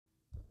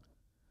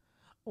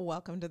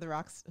Welcome to the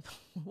Rocks.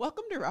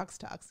 Welcome to Rocks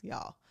Talks,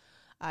 y'all.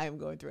 I am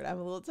going through it. I'm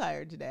a little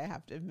tired today, I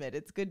have to admit.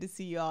 It's good to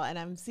see you all, and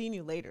I'm seeing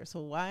you later.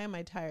 So why am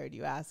I tired,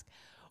 you ask?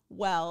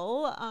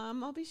 Well,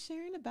 I'll be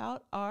sharing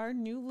about our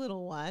new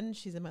little one.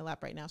 She's in my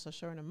lap right now, so I'll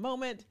show her in a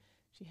moment.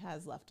 She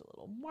has left a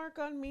little mark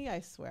on me. I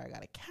swear I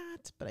got a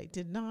cat, but I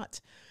did not.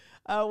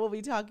 We'll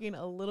be talking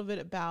a little bit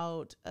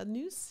about a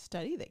new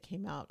study that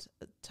came out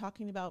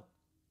talking about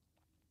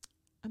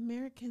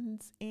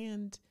Americans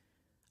and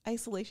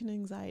isolation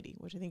anxiety,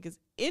 which I think is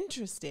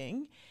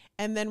interesting.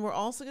 And then we're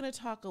also going to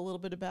talk a little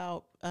bit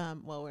about, we're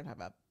going to talk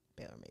about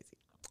Baylor Maisie,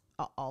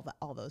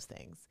 all those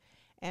things.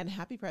 And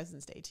happy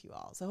President's Day to you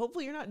all. So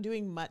hopefully you're not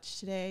doing much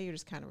today. You're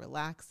just kind of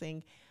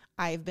relaxing.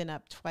 I've been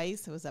up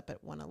twice. I was up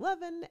at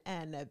 1:11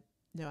 and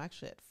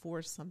actually at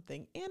 4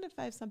 something and at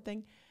 5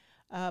 something,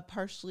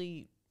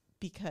 partially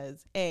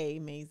because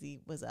Maisie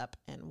was up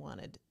and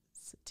wanted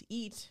to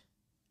eat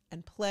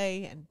and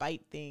play and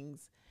bite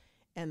things.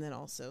 And then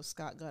also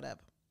Scott got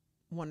up,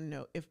 wanted to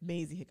know if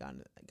Maisie had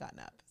gotten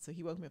up. So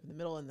he woke me up in the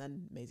middle, and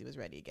then Maisie was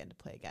ready again to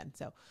play again.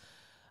 So,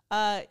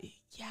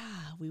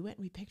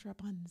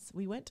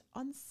 we went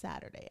on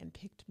Saturday and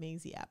picked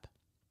Maisie up.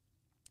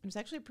 It was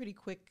actually a pretty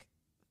quick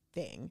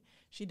thing.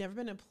 She'd never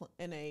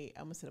been I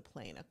almost said a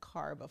plane, a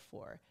car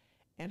before.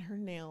 And her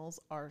nails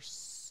are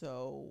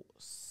so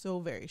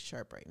very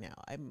sharp right now.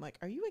 I'm like,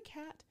 are you a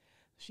cat?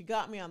 She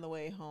got me on the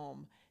way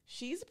home.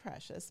 She's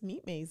precious.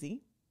 Meet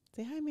Maisie.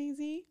 Say hi,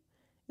 Maisie.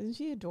 Isn't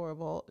she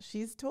adorable?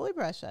 She's totally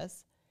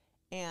precious,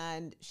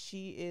 and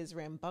she is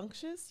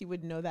rambunctious. You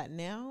would know that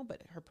now,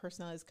 but her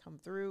personality has come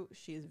through.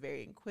 She is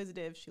very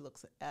inquisitive. She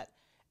looks at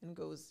and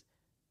goes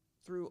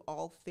through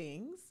all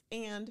things.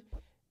 And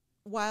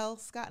while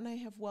Scott and I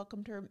have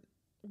welcomed her,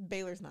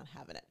 Baylor's not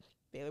having it.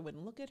 Baylor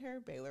wouldn't look at her.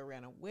 Baylor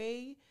ran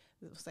away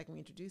the second we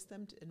introduced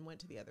them and went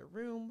to the other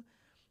room.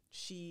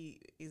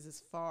 She is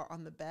as far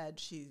on the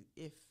bed.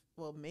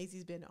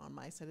 Maisie's been on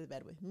my side of the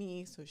bed with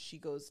me, so she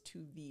goes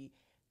to the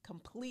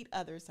complete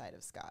other side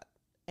of Scott.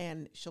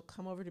 And she'll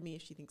come over to me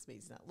if she thinks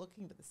Maisie's not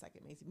looking, but the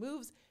second Maisie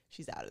moves,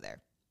 she's out of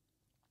there.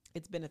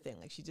 It's been a thing.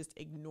 Like, she's just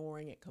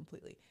ignoring it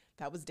completely.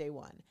 That was day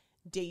 1.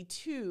 Day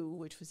 2,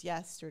 which was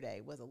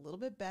yesterday, was a little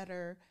bit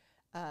better.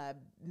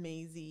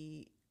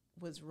 Maisie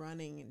was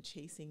running and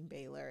chasing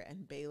Baylor,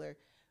 and Baylor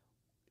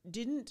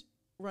didn't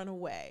run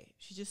away.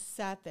 She just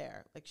sat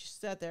there. Like, she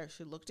sat there,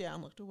 she looked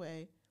down, looked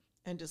away,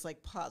 and just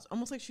like paused,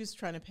 almost like she was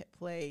trying to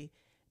play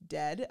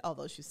dead,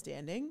 although she was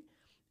standing.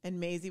 And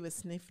Maisie was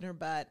sniffing her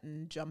butt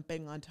and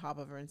jumping on top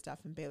of her and stuff.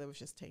 And Baylor was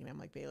just taking it. I'm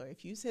like, Baylor,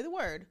 if you say the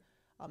word,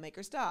 I'll make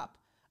her stop.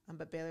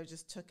 But Baylor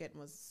just took it and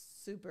was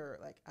super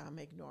like, I'm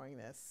ignoring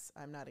this.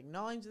 I'm not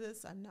acknowledging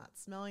this. I'm not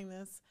smelling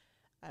this.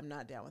 I'm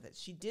not down with it.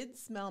 She did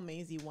smell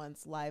Maisie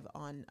once live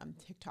on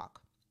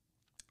TikTok.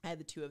 I had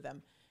the 2 of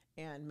them.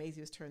 And Maisie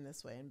was turned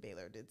this way, and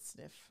Baylor did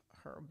sniff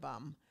her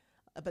bum.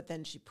 But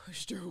then she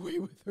pushed her away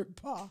with her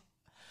paw.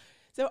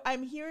 So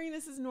I'm hearing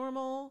this is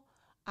normal.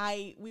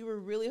 We were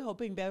really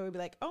hoping Baylor would be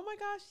like, oh my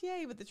gosh,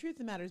 yay. But the truth of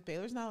the matter is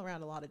Baylor's not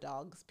around a lot of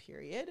dogs,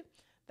 period.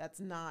 That's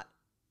not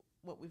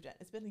what we've done.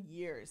 It's been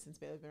years since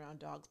Baylor's been around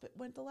dogs. But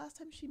when the last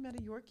time she met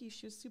a Yorkie,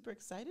 she was super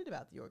excited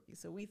about the Yorkie.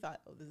 So we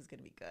thought, oh, this is going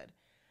to be good.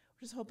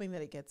 We're just hoping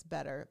that it gets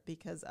better,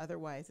 because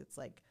otherwise it's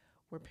like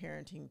we're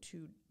parenting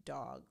 2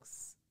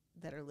 dogs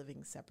that are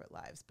living separate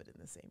lives, but in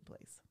the same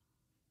place.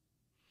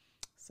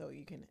 So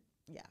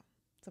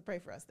so pray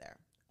for us there.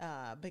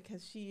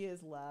 Because she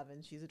is love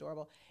and she's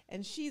adorable,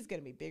 and she's going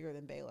to be bigger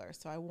than Baylor.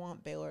 So I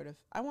want Baylor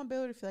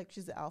to feel like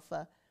she's the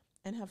alpha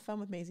and have fun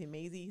with Maisie.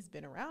 Maisie's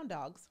been around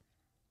dogs,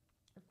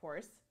 of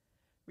course,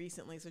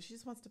 recently. So she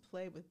just wants to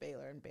play with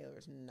Baylor, and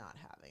Baylor's not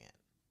having it.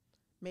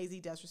 Maisie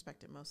does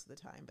respect it most of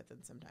the time, but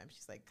then sometimes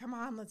she's like, come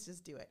on, let's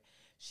just do it.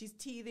 She's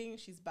teething.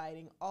 She's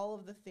biting all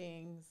of the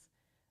things.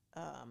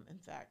 In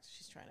fact,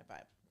 she's trying to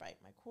bite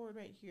my cord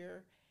right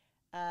here.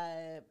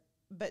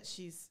 But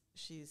she's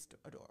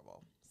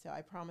adorable. So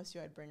I promised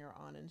you I'd bring her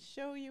on and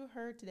show you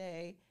her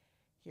today.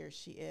 Here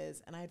she is.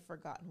 And I had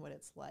forgotten what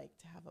it's like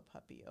to have a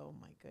puppy. Oh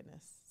my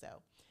goodness.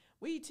 So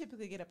we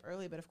typically get up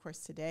early, but of course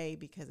today,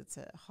 because it's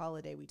a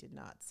holiday, we did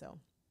not. So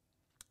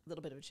a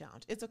little bit of a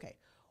challenge. It's okay.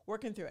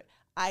 Working through it.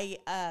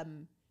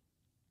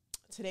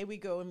 Today we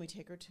go and we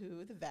take her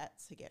to the vet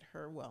to get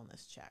her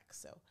wellness check.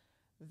 So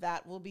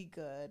that will be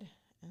good.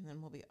 And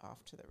then we'll be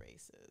off to the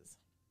races.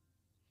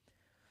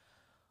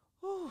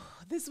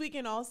 This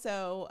weekend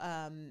also,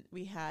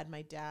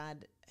 my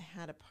dad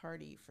had a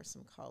party for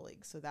some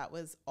colleagues. So that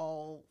was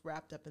all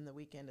wrapped up in the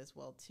weekend as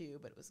well, too.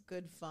 But it was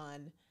good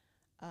fun.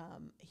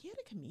 He had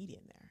a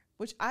comedian there,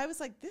 which I was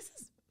like, this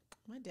is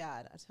my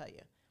dad, I'll tell you.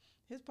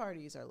 His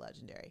parties are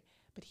legendary.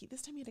 But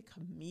this time he had a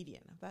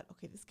comedian. I thought,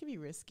 okay, this could be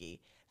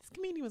risky. This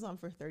comedian was on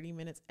for 30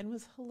 minutes and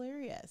was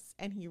hilarious.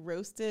 And he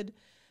roasted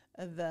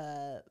who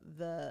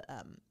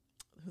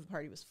the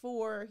party was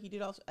for. He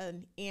did also,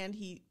 and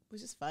he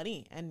was just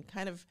funny and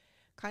kind of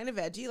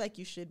edgy, like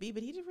you should be,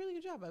 but he did a really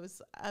good job. I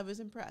was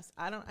impressed.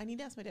 I need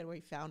to ask my dad where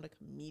he found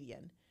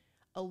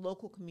a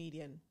local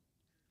comedian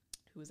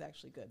who was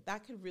actually good.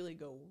 That could really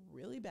go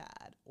really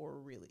bad,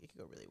 or it could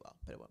go really well,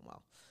 but it went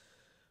well.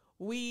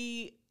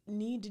 We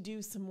need to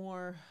do some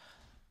more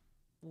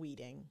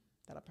weeding.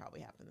 That'll probably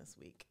happen this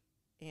week.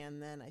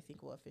 And then I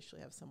think we'll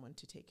officially have someone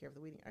to take care of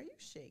the weeding. Are you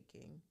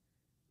shaking?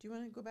 Do you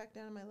want to go back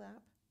down in my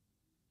lap?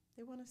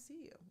 They want to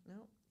see you. No,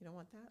 you don't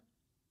want that?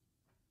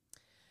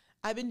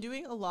 I've been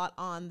doing a lot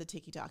on the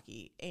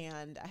Tiki-Taki,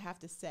 and I have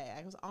to say,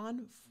 I was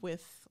on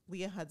with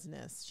Leah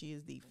Hudsness. She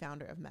is the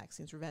founder of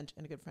Maxine's Revenge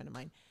and a good friend of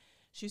mine.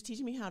 She was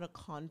teaching me how to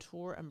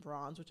contour and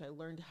bronze, which I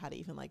learned how to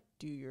even like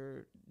do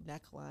your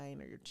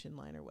neckline or your chin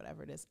line or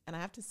whatever it is. And I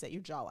have to say,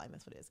 your jawline,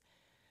 that's what it is.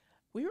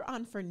 We were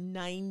on for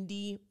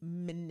 90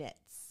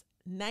 minutes.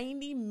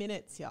 90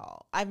 minutes,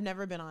 y'all. I've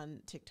never been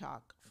on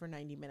TikTok for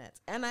 90 minutes.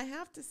 And I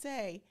have to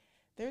say,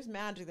 there's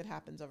magic that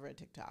happens over at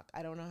TikTok.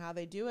 I don't know how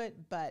they do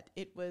it, but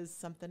it was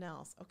something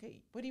else.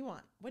 Okay, what do you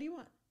want? What do you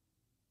want?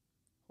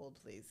 Hold,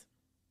 please.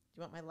 Do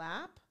you want my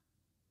lap?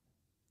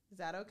 Is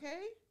that okay?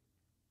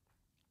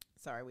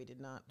 Sorry, we did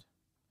not.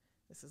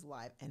 This is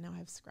live. And now I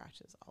have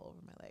scratches all over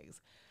my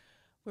legs.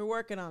 We're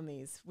working on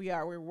these.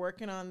 We're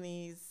working on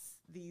these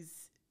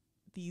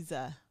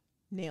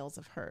nails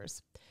of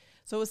hers.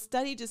 So a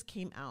study just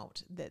came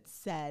out that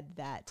said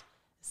that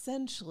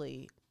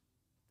essentially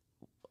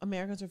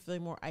Americans are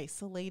feeling more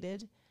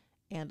isolated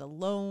and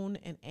alone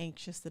and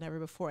anxious than ever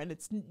before. And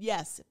it's,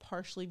 yes,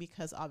 partially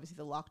because obviously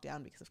the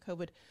lockdown because of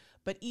COVID,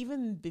 but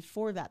even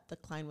before that, the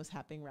decline was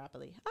happening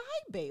rapidly. Hi,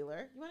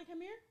 Baylor. You want to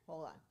come here?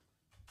 Hold on.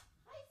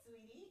 Hi,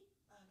 sweetie.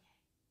 Okay.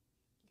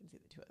 You can see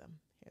the two of them.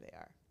 Here they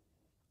are.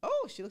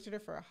 Oh, she looked at her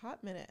for a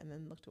hot minute and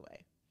then looked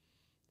away.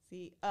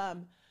 See,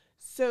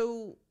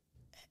 so,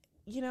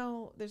 you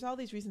know, there's all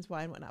these reasons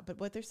why and whatnot, but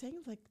what they're saying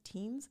is like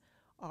teens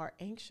are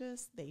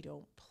anxious. They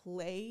don't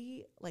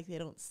play, like they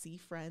don't see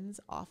friends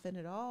often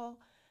at all.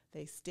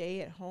 They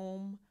stay at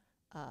home,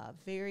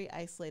 very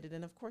isolated.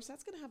 And of course,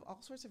 that's going to have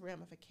all sorts of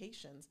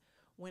ramifications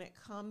when it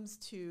comes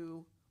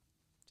to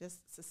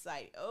just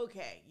society.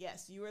 Okay,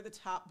 yes, you are the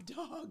top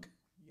dog.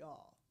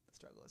 Y'all, the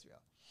struggle is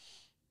real.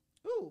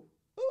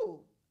 Ooh,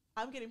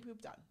 I'm getting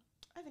pooped on.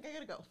 I think I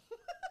gotta go.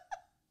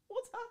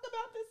 We'll talk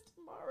about this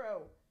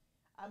tomorrow.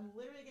 I'm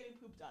literally getting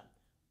pooped on.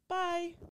 Bye.